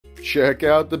Check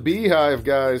out the beehive,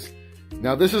 guys.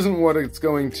 Now, this isn't what it's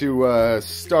going to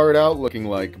start out looking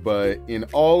like, but in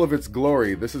all of its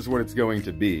glory, this is what it's going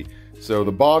to be. So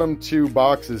the bottom two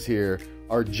boxes here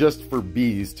are just for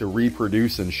bees to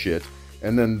reproduce and shit.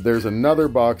 And then there's another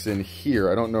box in here.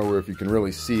 I don't know if you can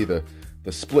really see the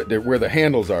split where the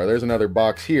handles are. There's another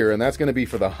box here, and that's going to be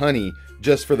for the honey,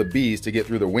 just for the bees to get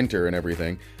through the winter and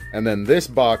everything. And then this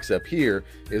box up here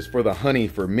is for the honey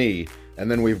for me. And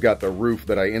then we've got the roof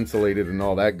that I insulated and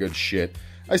all that good shit.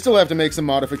 I still have to make some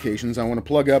modifications. I want to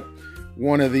plug up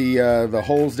one of the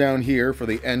holes down here for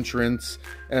the entrance.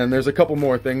 And there's a couple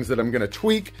more things that I'm going to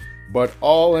tweak. But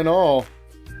all in all,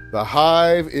 the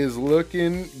hive is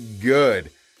looking good.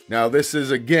 Now, this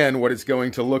is, again, what it's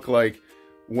going to look like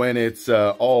when it's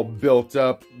all built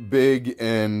up, big,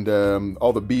 and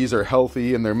all the bees are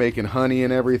healthy and they're making honey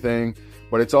and everything.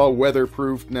 But it's all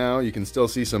weatherproofed now. You can still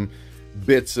see some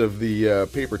bits of the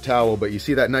paper towel, but you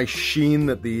see that nice sheen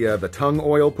that the tongue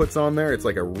oil puts on there? It's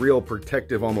like a real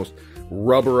protective, almost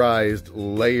rubberized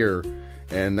layer,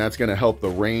 and that's going to help the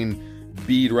rain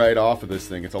bead right off of this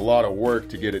thing. It's a lot of work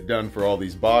to get it done for all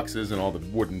these boxes and all the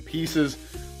wooden pieces,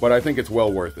 but I think it's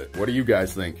well worth it. What do you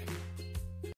guys think?